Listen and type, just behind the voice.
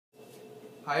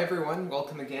Hi everyone,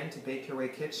 welcome again to Bake Your Way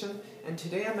Kitchen, and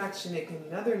today I'm actually making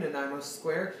another Nanaimo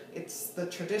square. It's the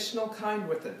traditional kind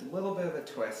with a little bit of a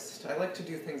twist. I like to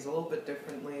do things a little bit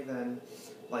differently than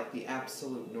like the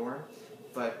absolute norm,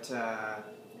 but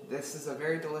this is a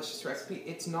very delicious recipe.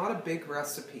 It's not a big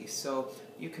recipe, so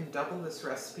you can double this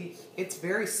recipe. It's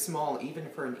very small even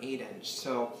for an 8-inch,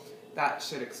 so that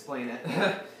should explain it.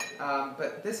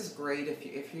 But this is great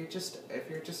if you're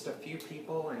just a few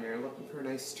people and you're looking for a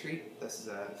nice treat. This is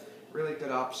a really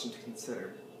good option to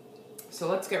consider. So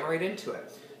let's get right into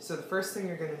it. So the first thing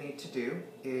you're going to need to do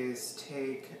is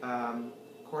take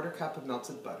quarter cup of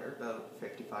melted butter, about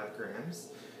 55 grams,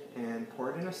 and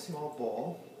pour it in a small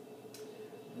bowl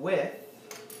with,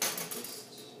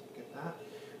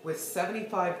 with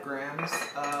 75 grams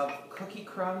of cookie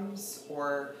crumbs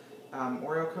or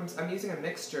Oreo crumbs. I'm using a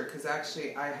mixture because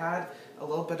actually I had a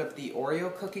little bit of the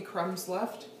Oreo cookie crumbs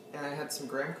left and I had some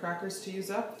graham crackers to use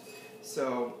up.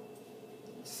 So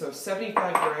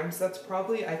 75 grams, that's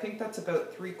probably, I think that's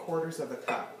about 3/4 of a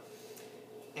cup.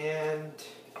 And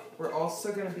we're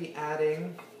also going to be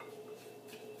adding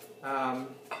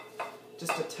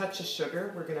just a touch of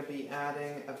sugar. We're going to be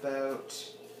adding about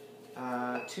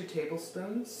 2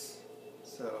 tablespoons.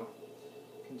 So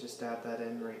you can just add that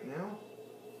in right now.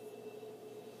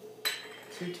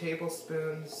 2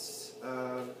 tablespoons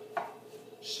of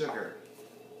sugar.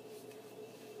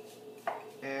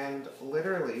 And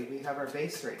literally, we have our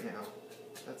base right now.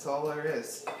 That's all there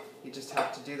is. You just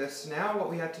have to do this. Now what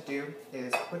we have to do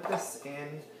is put this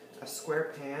in a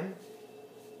square pan,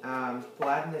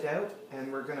 flatten it out,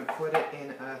 and we're going to put it in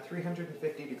a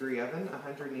 350-degree oven,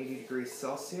 180 degrees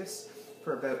Celsius,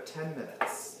 for about 10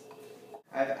 minutes.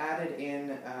 I've added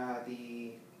in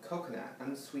the coconut,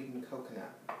 unsweetened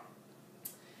coconut.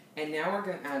 And now we're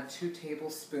going to add 2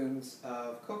 tablespoons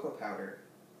of cocoa powder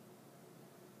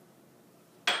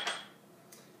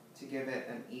to give it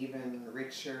an even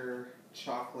richer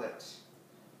chocolate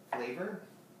flavor.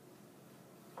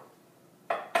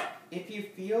 If you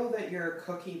feel that your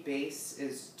cookie base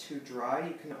is too dry,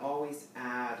 you can always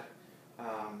add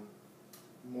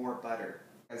more butter.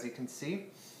 As you can see,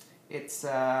 it's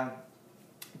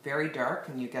very dark,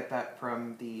 and you get that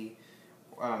from the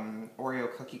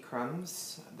Oreo cookie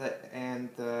crumbs and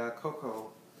the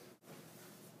cocoa.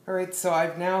 Alright, so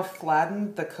I've now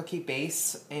flattened the cookie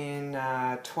base in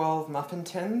 12 muffin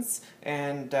tins,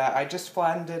 and I just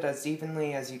flattened it as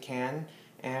evenly as you can,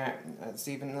 and as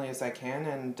evenly as I can,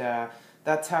 and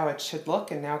that's how it should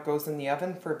look. And now it goes in the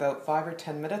oven for about 5 or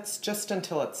 10 minutes, just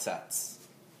until it sets.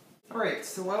 Alright,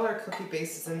 so while our cookie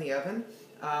base is in the oven,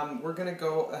 we're going to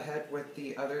go ahead with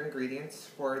the other ingredients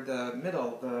for the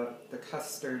middle, the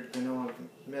custard vanilla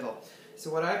middle. So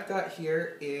what I've got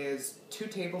here is 2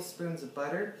 tablespoons of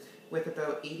butter with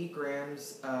about 80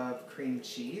 grams of cream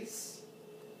cheese,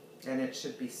 and it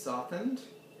should be softened.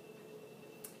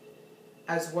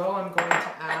 As well, I'm going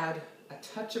to add a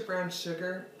touch of brown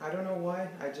sugar. I don't know why,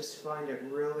 I just find it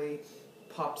really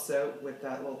pops out with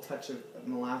that little touch of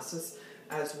molasses,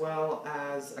 as well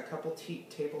as a couple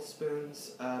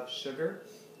tablespoons of sugar,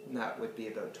 and that would be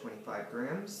about 25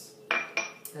 grams.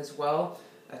 As well,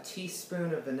 a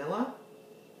teaspoon of vanilla.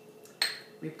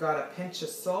 We've got a pinch of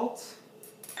salt,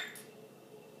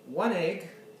 1 egg,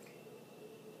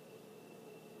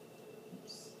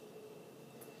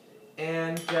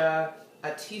 and a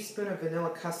teaspoon of vanilla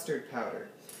custard powder.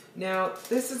 Now,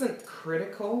 this isn't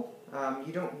critical.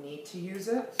 You don't need to use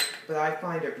it, but I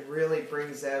find it really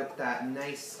brings out that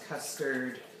nice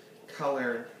custard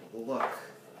color look.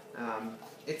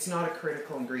 It's not a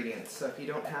critical ingredient, so if you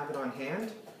don't have it on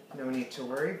hand, no need to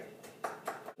worry.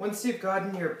 Once you've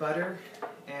gotten your butter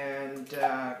and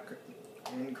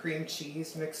cream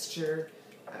cheese mixture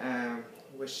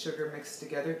with sugar mixed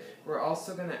together, we're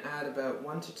also going to add about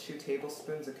 1 to 2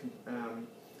 tablespoons of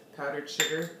powdered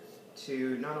sugar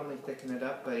to not only thicken it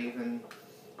up, but even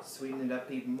sweeten it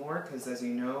up even more, because as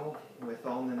you know, with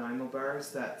all Nanaimo bars,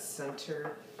 that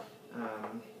center,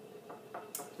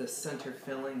 the center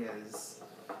filling is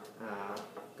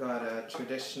got a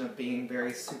tradition of being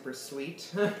very super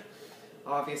sweet.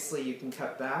 Obviously, you can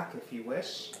cut back if you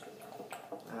wish,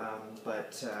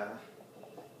 but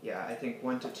yeah, I think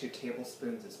 1 to 2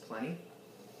 tablespoons is plenty.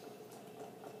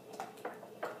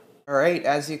 Alright,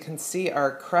 as you can see,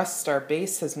 our crust, our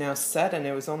base, has now set, and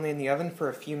it was only in the oven for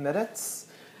a few minutes.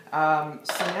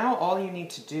 So now all you need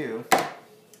to do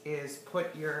is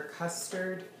put your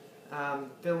custard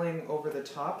filling over the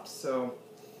top. So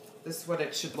this is what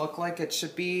it should look like. It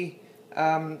should be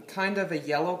kind of a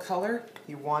yellow color.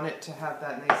 You want it to have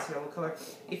that nice yellow color.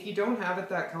 If you don't have it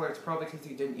that color, it's probably because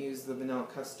you didn't use the vanilla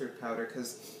custard powder,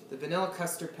 because the vanilla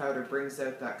custard powder brings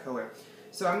out that color.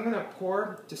 So I'm going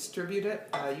to distribute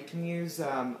it. You can use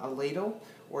a ladle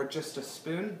or just a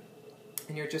spoon,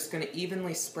 and you're just going to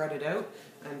evenly spread it out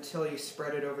until you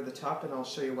spread it over the top, and I'll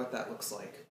show you what that looks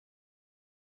like.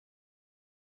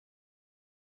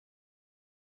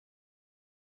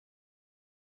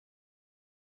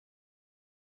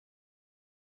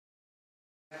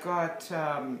 I've got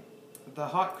the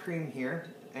hot cream here,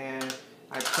 and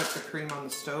I put the cream on the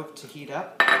stove to heat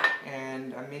up,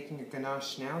 and I'm making a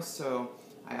ganache now, so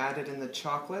I added in the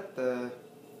chocolate, the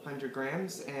 100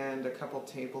 grams, and a couple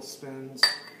tablespoons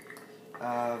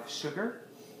of sugar,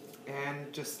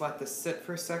 and just let this sit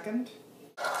for a second.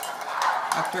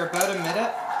 After about a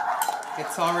minute,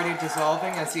 it's already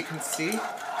dissolving, as you can see.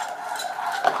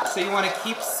 So you want to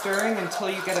keep stirring until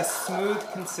you get a smooth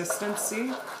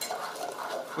consistency,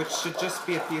 which should just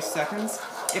be a few seconds.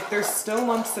 If there's still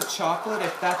lumps of chocolate,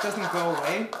 if that doesn't go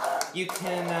away, you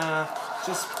can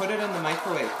just put it in the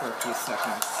microwave for a few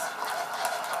seconds.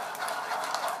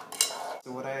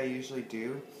 So what I usually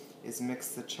do is mix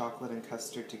the chocolate and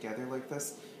custard together like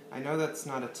this. I know that's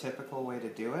not a typical way to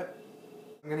do it.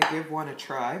 I'm going to give one a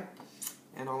try,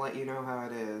 and I'll let you know how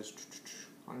it is.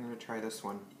 I'm going to try this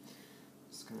one.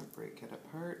 Just going to break it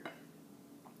apart,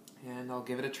 and I'll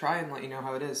give it a try and let you know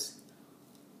how it is.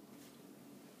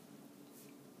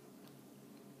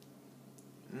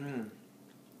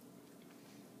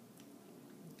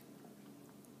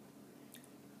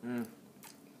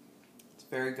 It's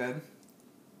very good.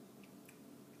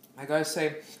 I gotta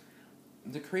say,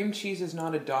 the cream cheese is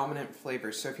not a dominant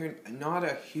flavor, so if you're not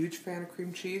a huge fan of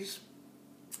cream cheese,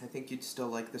 I think you'd still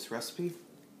like this recipe.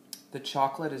 The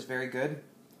chocolate is very good.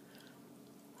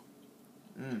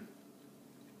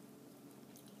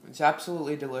 It's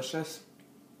absolutely delicious.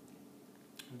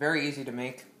 Very easy to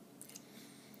make.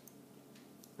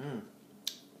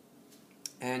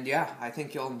 And yeah, I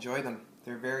think you'll enjoy them.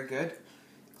 They're very good.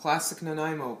 Classic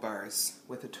Nanaimo bars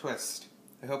with a twist.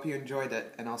 I hope you enjoyed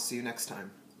it, and I'll see you next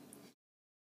time.